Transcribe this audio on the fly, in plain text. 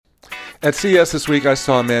At CES this week, I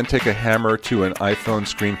saw a man take a hammer to an iPhone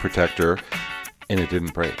screen protector, and it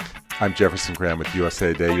didn't break. I'm Jefferson Graham with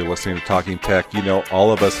USA Today. You're listening to Talking Tech. You know,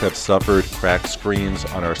 all of us have suffered cracked screens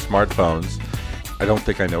on our smartphones. I don't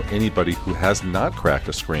think I know anybody who has not cracked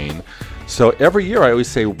a screen. So every year I always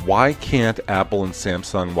say, why can't Apple and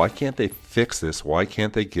Samsung, why can't they fix this? Why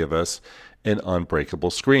can't they give us an unbreakable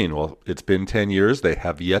screen? Well, it's been 10 years. They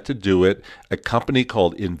have yet to do it. A company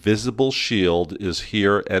called Invisible Shield is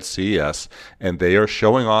here at CES, and they are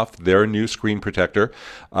showing off their new screen protector.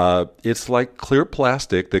 It's like clear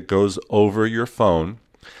plastic that goes over your phone.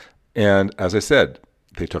 And as I said,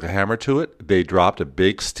 they took a hammer to it. They dropped a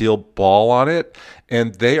big steel ball on it,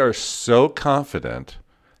 and they are so confident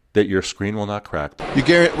that your screen will not crack. We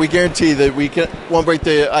guarantee that we won't break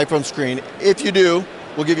the iPhone screen. If you do,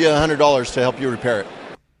 we'll give you $100 to help you repair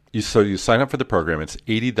it. So you sign up for the program. It's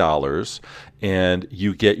 $80, and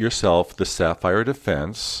you get yourself the Sapphire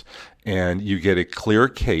Defense, and you get a clear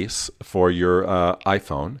case for your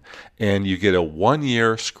iPhone, and you get a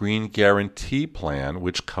 1-year screen guarantee plan,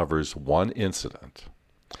 which covers one incident.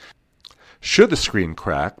 Should the screen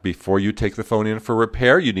crack before you take the phone in for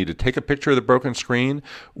repair, you need to take a picture of the broken screen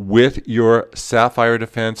with your Sapphire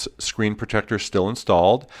Defense screen protector still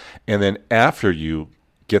installed, and then after you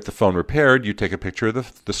get the phone repaired, you take a picture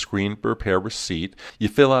of the screen repair receipt, you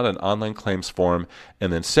fill out an online claims form,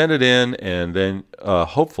 and then send it in, and then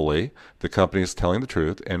hopefully the company is telling the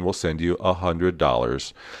truth and will send you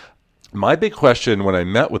 $100. My big question when I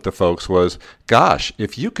met with the folks was, gosh,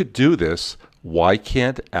 if you could do this, why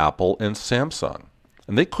can't Apple and Samsung?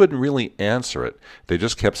 And they couldn't really answer it. They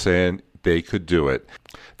just kept saying they could do it.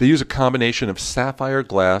 They use a combination of sapphire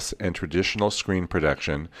glass and traditional screen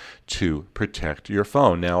protection to protect your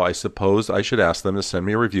phone. Now, I suppose I should ask them to send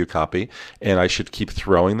me a review copy, and I should keep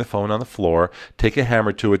throwing the phone on the floor, take a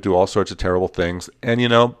hammer to it, do all sorts of terrible things, and, you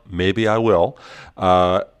know, maybe I will.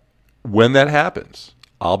 When that happens,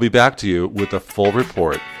 I'll be back to you with a full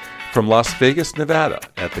report. From Las Vegas, Nevada,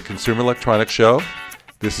 at the Consumer Electronics Show,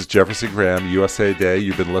 this is Jefferson Graham, USA Today.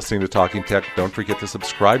 You've been listening to Talking Tech. Don't forget to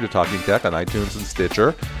subscribe to Talking Tech on iTunes and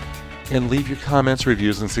Stitcher. And leave your comments,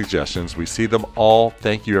 reviews, and suggestions. We see them all.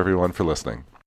 Thank you, everyone, for listening.